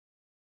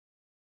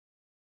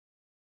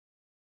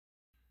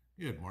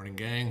Good morning,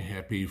 gang.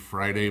 Happy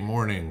Friday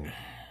morning.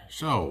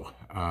 So,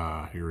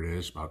 here it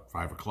is, about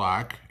 5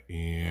 o'clock,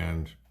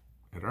 and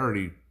I'd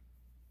already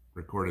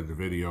recorded the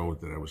video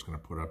that I was going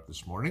to put up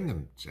this morning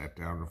and sat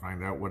down to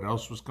find out what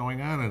else was going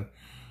on,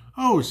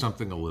 and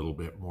something a little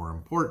bit more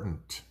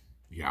important.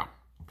 Yeah,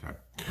 okay.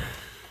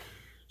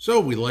 So,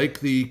 we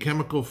like the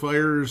chemical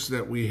fires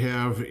that we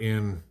have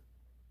in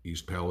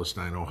East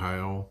Palestine,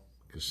 Ohio,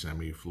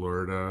 Kissimmee,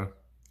 Florida,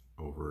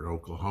 over at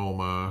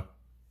Oklahoma.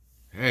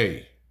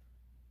 Hey,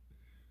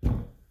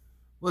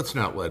 let's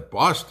not let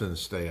Boston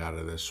stay out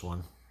of this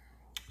one.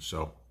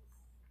 So,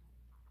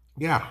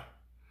 yeah,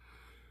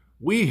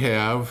 we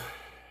have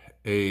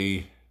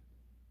another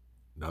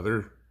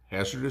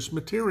hazardous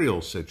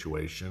material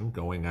situation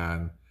going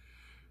on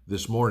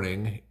this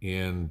morning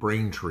in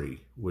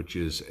Braintree, which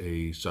is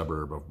a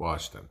suburb of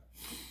Boston.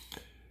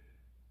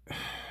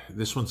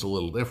 This one's a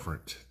little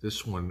different.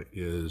 This one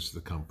is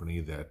the company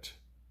that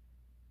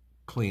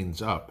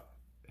cleans up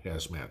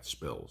HAZMAT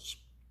spills.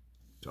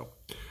 So,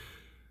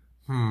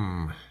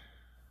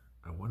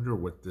 I wonder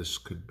what this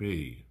could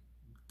be.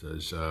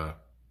 Does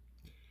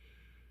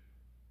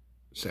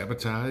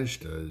sabotage,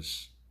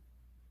 does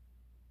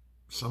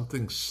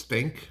something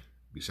stink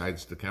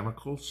besides the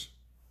chemicals?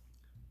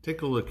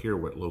 Take a look here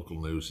what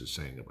local news is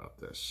saying about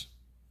this.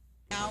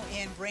 Now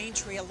in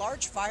Braintree, a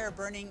large fire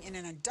burning in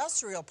an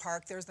industrial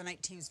park. There's the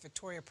night team's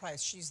Victoria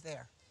Price. She's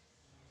there.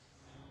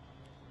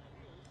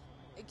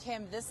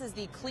 Kim, this is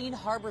the Clean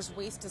Harbors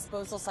waste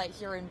disposal site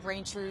here in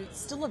Braintree.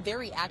 Still a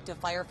very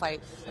active firefight.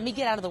 Let me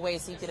get out of the way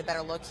so you get a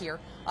better look here.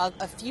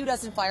 A few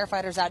dozen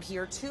firefighters out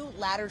here, 2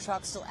 ladder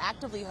trucks still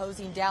actively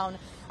hosing down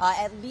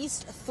at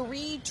least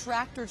 3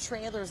 tractor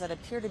trailers that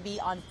appear to be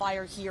on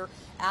fire here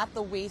at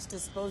the waste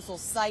disposal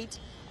site.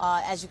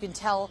 As you can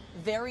tell,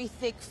 very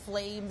thick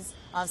flames,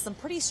 some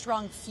pretty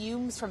strong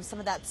fumes from some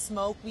of that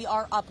smoke. We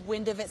are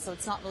upwind of it, so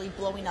it's not really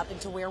blowing up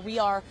into where we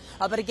are.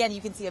 But again,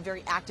 you can see a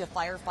very active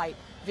firefight,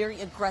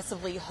 very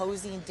aggressively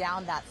hosing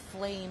down that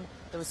flame,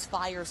 those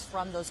fires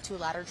from those 2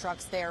 ladder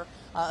trucks there.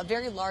 A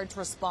very large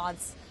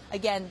response.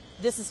 Again,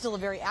 this is still a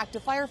very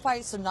active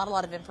firefight, so not a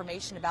lot of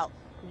information about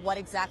what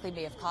exactly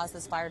may have caused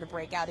this fire to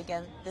break out.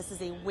 Again, this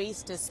is a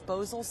waste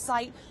disposal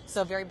site,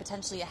 so very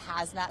potentially a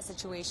hazmat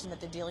situation that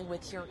they're dealing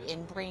with here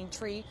in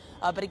Braintree.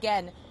 But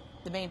again,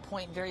 the main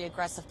point, very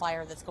aggressive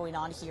fire that's going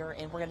on here,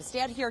 and we're going to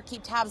stay out here,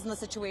 keep tabs on the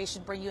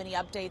situation, bring you any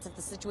updates if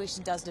the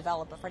situation does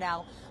develop. But for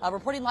now,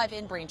 reporting live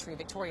in Braintree,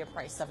 Victoria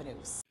Price, 7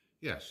 News.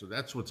 Yeah, so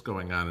that's what's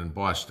going on in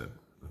Boston,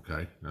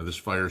 okay? Now, this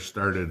fire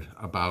started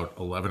about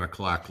 11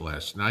 o'clock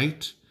last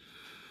night,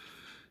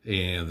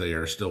 and they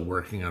are still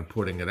working on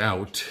putting it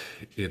out.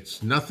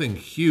 It's nothing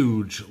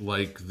huge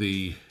like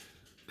the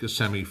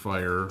Kissimmee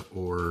fire,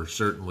 or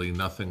certainly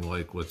nothing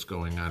like what's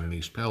going on in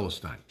East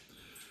Palestine.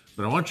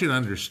 But I want you to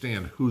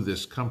understand who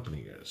this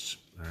company is,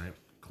 all right?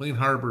 Clean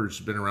Harbor's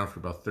been around for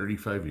about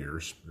 35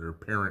 years. They're a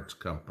parent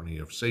company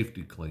of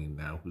Safety Clean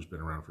now, who's been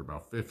around for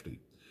about 50.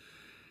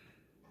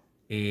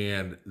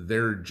 And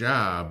their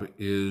job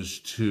is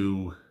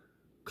to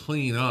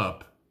clean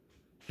up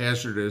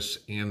hazardous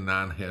and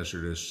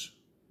non-hazardous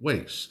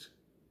waste.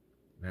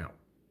 Now,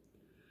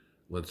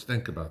 let's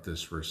think about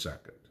this for a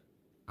second.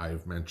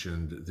 I've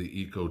mentioned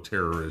the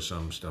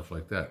eco-terrorism, stuff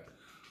like that.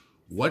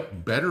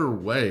 What better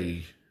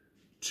way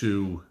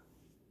to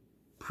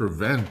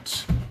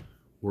prevent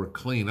or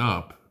clean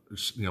up,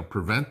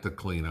 prevent the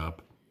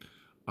cleanup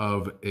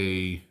of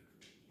a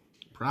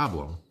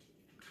problem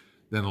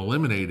than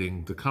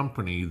eliminating the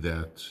company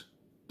that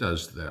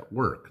does that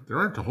work? There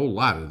aren't a whole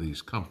lot of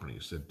these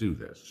companies that do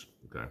this,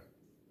 okay?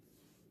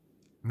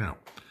 Now,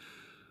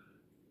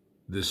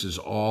 this is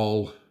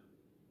all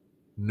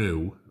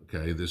new,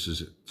 okay? This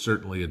is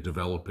certainly a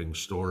developing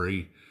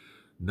story.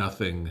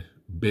 Nothing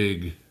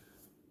big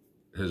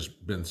has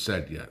been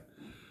said yet.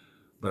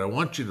 But I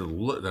want you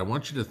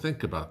to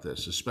think about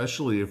this,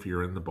 especially if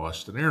you're in the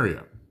Boston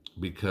area,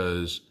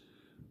 because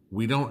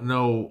we don't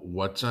know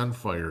what's on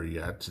fire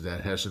yet.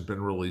 That hasn't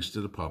been released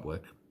to the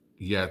public.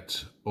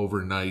 Yet,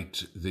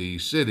 overnight, the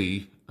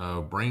city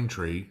of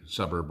Braintree,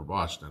 suburb of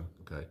Boston,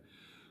 okay,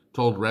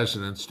 told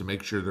residents to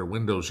make sure their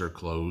windows are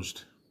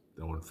closed.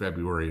 Though in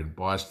February in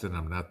Boston,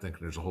 I'm not thinking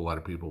there's a whole lot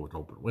of people with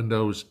open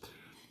windows.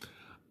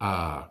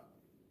 And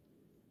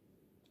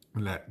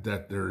that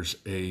there's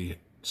a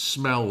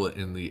smell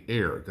in the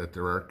air, that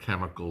there are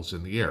chemicals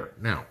in the air.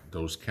 Now,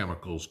 those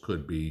chemicals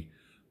could be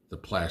the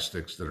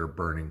plastics that are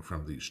burning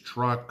from these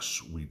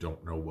trucks. We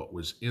don't know what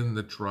was in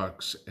the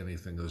trucks,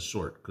 anything of the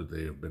sort. Could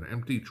they have been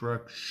empty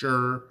trucks?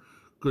 Sure.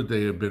 Could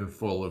they have been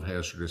full of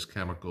hazardous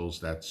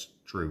chemicals? That's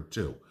true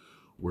too.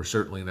 We're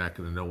certainly not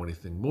going to know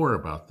anything more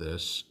about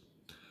this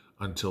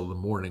until the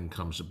morning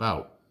comes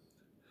about.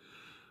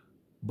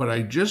 But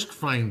I just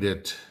find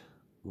it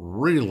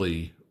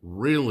really,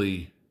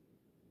 really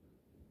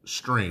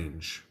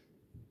strange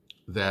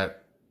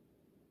that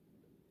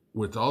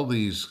with all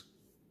these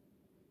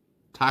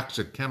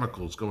toxic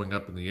chemicals going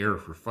up in the air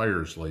for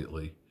fires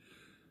lately,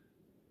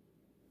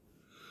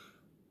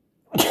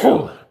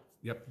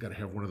 yep, got to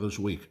have one of those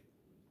a week.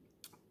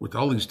 with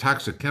all these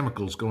toxic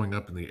chemicals going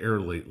up in the air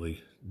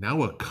lately,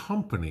 now a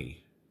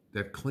company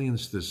that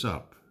cleans this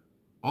up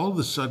all of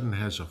a sudden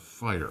has a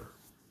fire.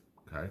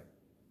 Okay?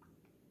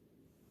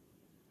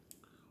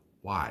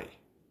 Why?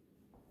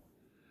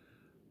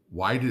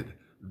 Why did...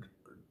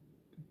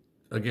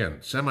 Again,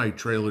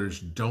 semi-trailers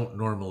don't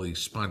normally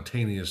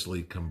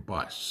spontaneously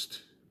combust.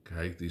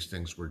 Okay? These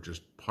things were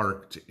just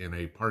parked in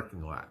a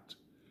parking lot.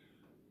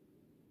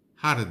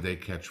 How did they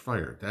catch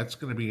fire? That's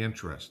going to be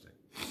interesting.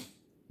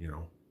 You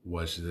know,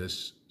 was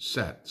this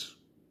set?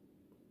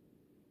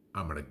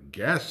 I'm going to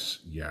guess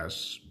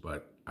yes,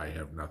 but I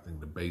have nothing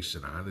to base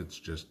it on. It's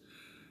just,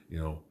 you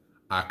know,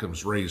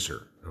 Occam's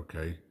razor,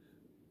 okay?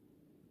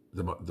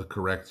 The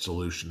correct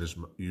solution is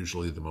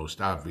usually the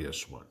most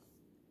obvious one.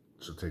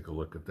 So take a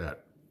look at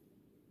that.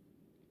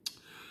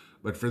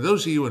 But for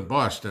those of you in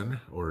Boston,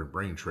 or in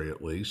Braintree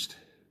at least,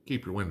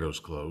 keep your windows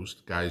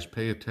closed. Guys,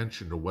 pay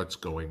attention to what's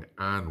going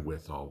on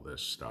with all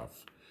this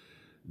stuff.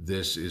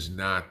 This is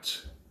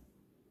not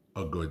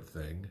a good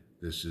thing.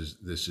 This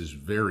is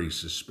very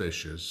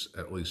suspicious,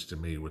 at least to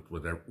me,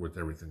 with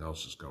everything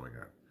else that's going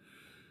on.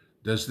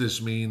 Does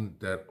this mean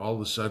that all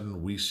of a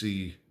sudden we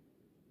see...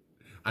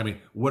 I mean,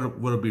 what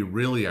would be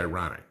really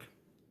ironic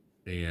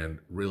and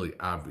really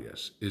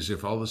obvious is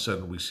if all of a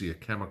sudden we see a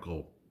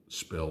chemical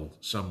spilled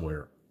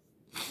somewhere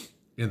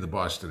in the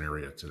Boston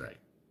area today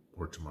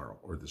or tomorrow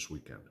or this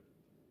weekend.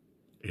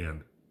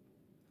 And,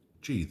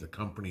 gee, the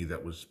company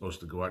that was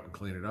supposed to go out and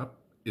clean it up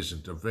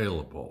isn't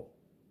available.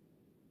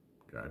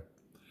 Okay?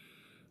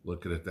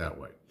 Look at it that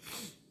way.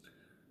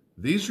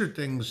 These are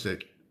things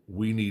that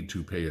we need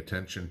to pay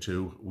attention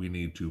to. We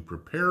need to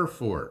prepare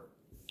for,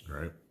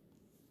 right?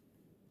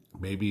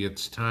 Maybe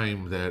it's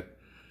time that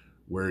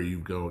where you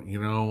go, you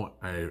know,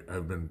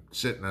 I've been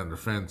sitting on the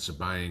fence of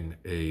buying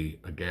a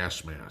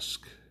gas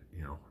mask.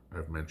 You know,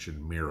 I've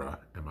mentioned Mira,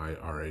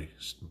 M-I-R-A,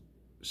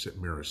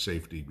 Mira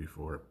Safety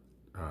before,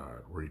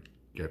 where you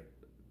get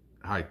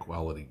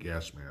high-quality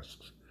gas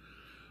masks.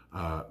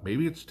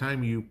 Maybe it's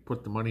time you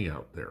put the money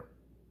out there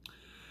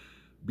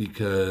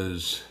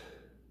because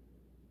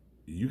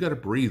you got to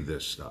breathe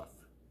this stuff.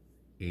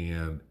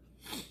 And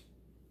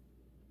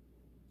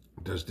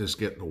does this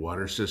get in the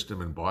water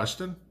system in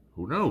Boston?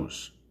 Who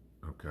knows?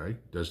 Okay.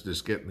 Does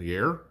this get in the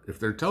air? If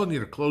they're telling you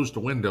to close the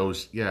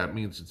windows, yeah, it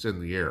means it's in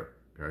the air.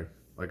 Okay.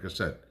 Like I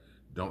said,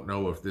 don't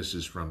know if this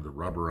is from the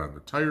rubber on the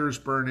tires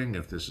burning,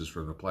 if this is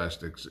from the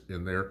plastics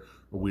in there,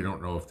 or we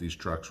don't know if these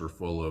trucks were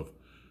full of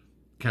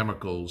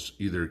chemicals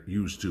either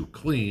used to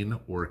clean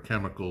or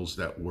chemicals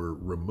that were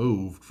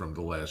removed from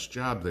the last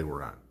job they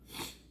were on.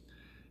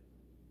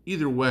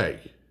 Either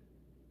way,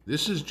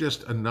 this is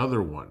just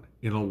another one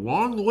in a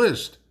long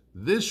list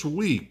this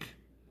week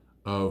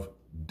of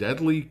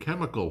deadly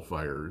chemical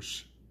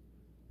fires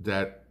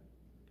that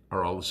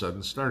are all of a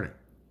sudden starting.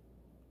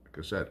 Like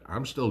I said,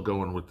 I'm still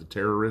going with the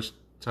terrorist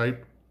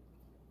type.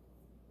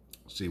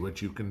 See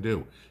what you can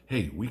do.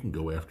 Hey, we can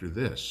go after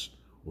this.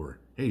 Or,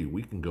 hey,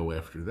 we can go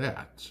after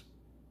that.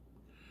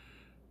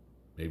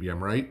 Maybe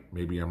I'm right,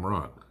 maybe I'm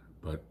wrong.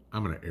 But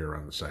I'm going to err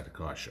on the side of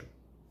caution.